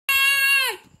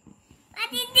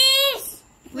What is this?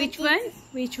 Which one?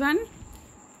 Which one?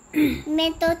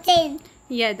 Metro train.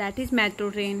 Yeah, that is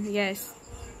metro train. Yes.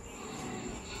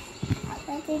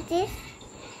 What is this?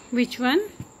 Which one?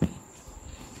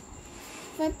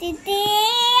 What is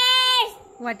this?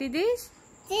 What is this?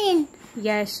 Train.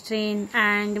 Yes, train.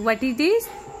 And what is this?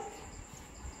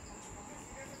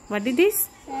 What is this?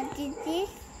 What is this?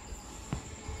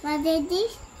 What is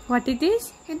this? What is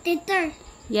this? Helicopter.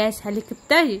 Yes,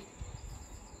 helicopter.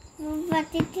 What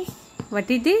is this?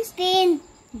 What is this? Plane.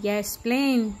 Yes,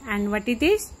 plane. And what is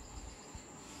this?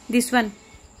 This one.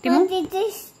 Timo? What is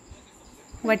this?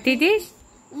 What is this?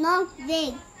 No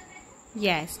big.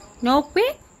 Yes. No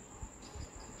pig?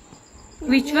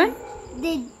 Which one?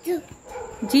 The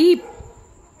Jeep.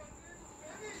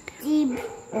 jeep.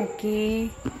 Okay.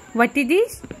 What is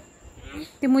this?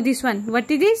 Timo, this one.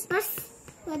 What is this? Bus.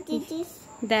 What is this?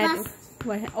 That.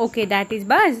 Bus. Okay, that is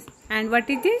bus. And what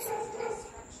is this?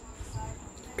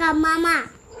 Mama.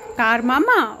 Car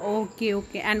mama. Okay,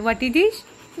 okay. And what is this?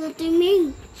 What do you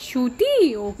mean?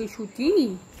 Shooty. Okay,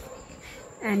 shooty.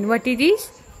 And what is this?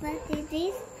 What is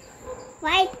this?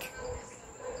 White.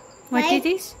 What is Light.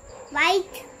 this?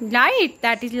 White. Light.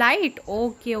 That is light.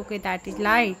 Okay, okay. That is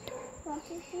light. What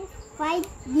is this? White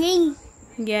wing.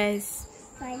 Yes.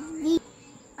 White wing.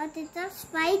 What is this?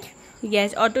 White.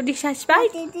 Yes. Auto rickshaw What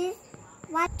light. is this?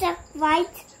 What the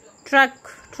white?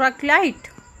 Truck light.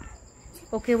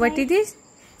 Okay. What is this?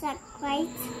 Truck white.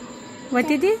 What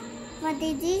is this? What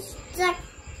is this? Truck.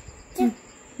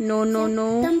 No, no,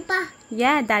 no. Dumper.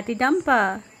 Yeah, that is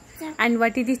dumper. Truck. And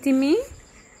what is this, Timmy?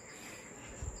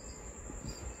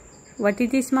 What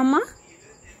is this, Mama?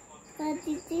 What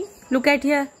is this? Look at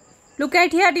here. Look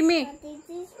at here, Timmy. What is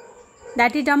this?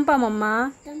 That is dumper,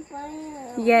 Mama.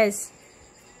 Dumper. Yes.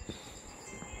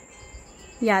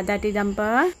 Yeah, that is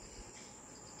dumper.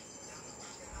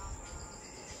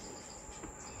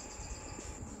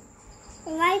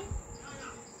 White.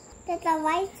 That's a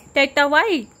white. Take the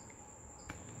white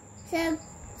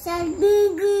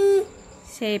Big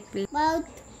shape. boat.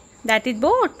 That is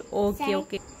boat. Okay, Cycle.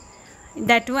 okay.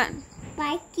 That one.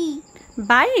 Bikey.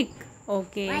 Bike.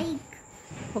 Okay.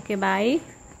 Bike. Okay, bike.